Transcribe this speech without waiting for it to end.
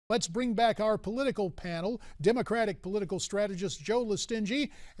Let's bring back our political panel, Democratic political strategist Joe Lestingi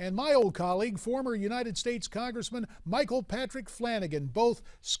and my old colleague, former United States Congressman Michael Patrick Flanagan, both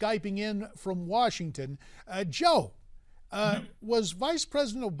Skyping in from Washington. Joe, was Vice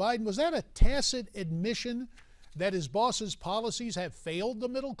President Biden, was that a tacit admission that his boss's policies have failed the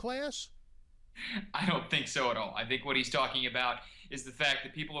middle class? I don't think so at all. I think what he's talking about is the fact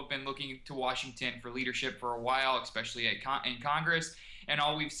that people have been looking to Washington for leadership for a while, especially in Congress, and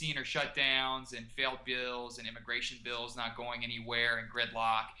all we've seen are shutdowns and failed bills and immigration bills not going anywhere and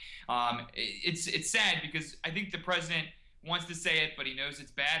gridlock. It's sad because I think the president wants to say it, but he knows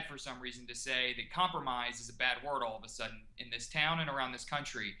it's bad for some reason to say that compromise is a bad word all of a sudden in this town and around this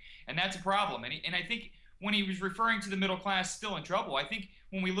country, and that's a problem. And I think when he was referring to the middle class still in trouble, I think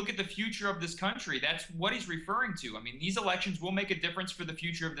when we look at the future of this country, that's what he's referring to. I mean, these elections will make a difference for the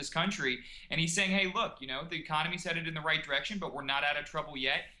future of this country. And he's saying, hey, look, the economy's headed in the right direction, but we're not out of trouble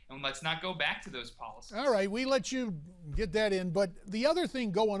yet. And let's not go back to those policies. All right, we let you get that in. But the other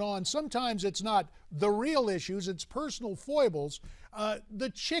thing going on, sometimes it's not the real issues, it's personal foibles.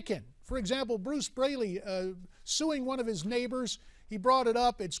 The chicken, for example, Bruce Braley suing one of his neighbors. He brought it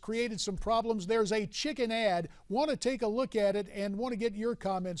up. It's created some problems. There's a chicken ad. Want to take a look at it and want to get your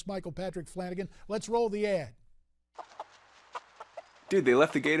comments, Michael Patrick Flanagan. Let's roll the ad. Dude, they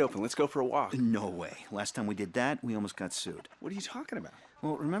left the gate open. Let's go for a walk. No way. Last time we did that, we almost got sued. What are you talking about?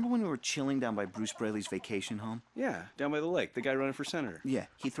 Well, remember when we were chilling down by Bruce Braley's vacation home? Yeah, down by the lake. The guy running for senator. Yeah,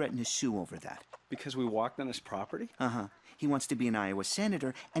 he threatened to sue over that. Because we walked on his property? Uh-huh. He wants to be an Iowa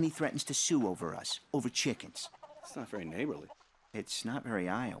senator, and he threatens to sue over us, over chickens. It's not very neighborly. It's not very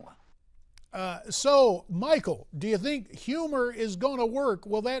Iowa. So, Michael, do you think humor is going to work?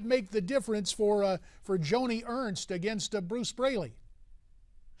 Will that make the difference for Joni Ernst against Bruce Braley?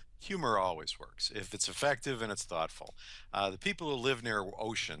 Humor always works if it's effective and it's thoughtful. The people who live near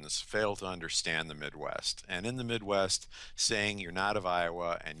oceans fail to understand the Midwest. And in the Midwest, saying you're not of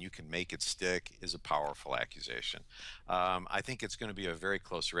Iowa and you can make it stick is a powerful accusation. I think it's going to be a very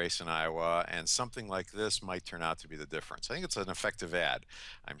close race in Iowa, and something like this might turn out to be the difference. I think it's an effective ad.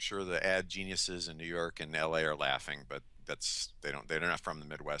 I'm sure the ad geniuses in New York and LA are laughing, but they're not from the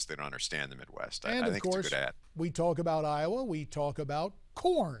Midwest. They don't understand the Midwest. And I think of course, it's a good ad. We talk about Iowa, we talk about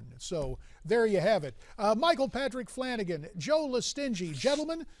corn. So there you have it. Michael Patrick Flanagan, Joe Lestingi,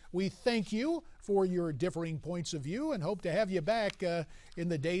 gentlemen, we thank you for your differing points of view and hope to have you back in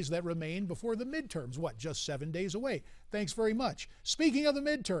the days that remain before the midterms. What, just 7 days away? Thanks very much. Speaking of the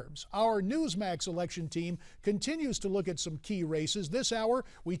midterms, our Newsmax election team continues to look at some key races. This hour,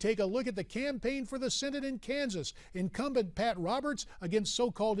 we take a look at the campaign for the Senate in Kansas. Incumbent Pat Roberts against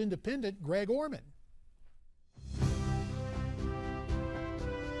so-called independent Greg Orman.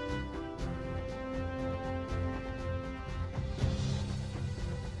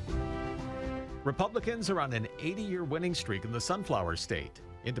 Republicans are on an 80-year winning streak in the Sunflower State.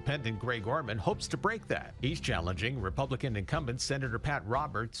 Independent Greg Orman hopes to break that. He's challenging Republican incumbent Senator Pat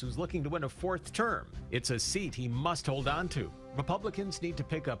Roberts, who's looking to win a fourth term. It's a seat he must hold on to. Republicans need to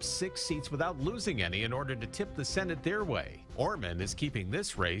pick up 6 seats without losing any in order to tip the Senate their way. Orman is keeping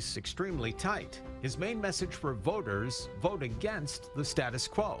this race extremely tight. His main message for voters: vote against the status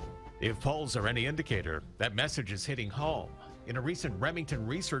quo. If polls are any indicator, that message is hitting home. In a recent Remington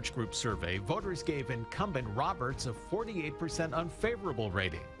Research Group survey, voters gave incumbent Roberts a 48% unfavorable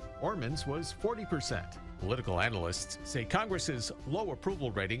rating. Orman's was 40%. Political analysts say Congress's low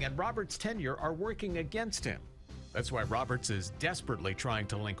approval rating and Roberts' tenure are working against him. That's why Roberts is desperately trying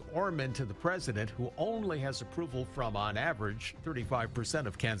to link Orman to the president, who only has approval from, on average, 35%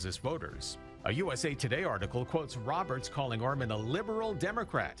 of Kansas voters. A USA Today article quotes Roberts calling Orman a liberal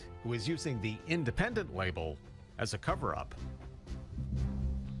Democrat who is using the independent label as a cover-up.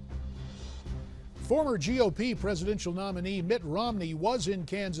 Former GOP presidential nominee Mitt Romney was in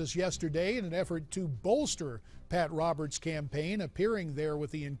Kansas yesterday in an effort to bolster Pat Roberts' campaign, appearing there with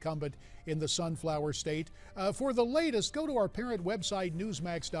the incumbent in the Sunflower State. For the latest, go to our parent website,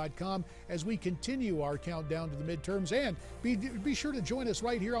 Newsmax.com, as we continue our countdown to the midterms. And be sure to join us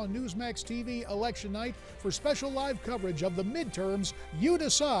right here on Newsmax TV Election Night for special live coverage of the midterms You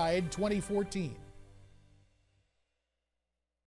Decide 2014.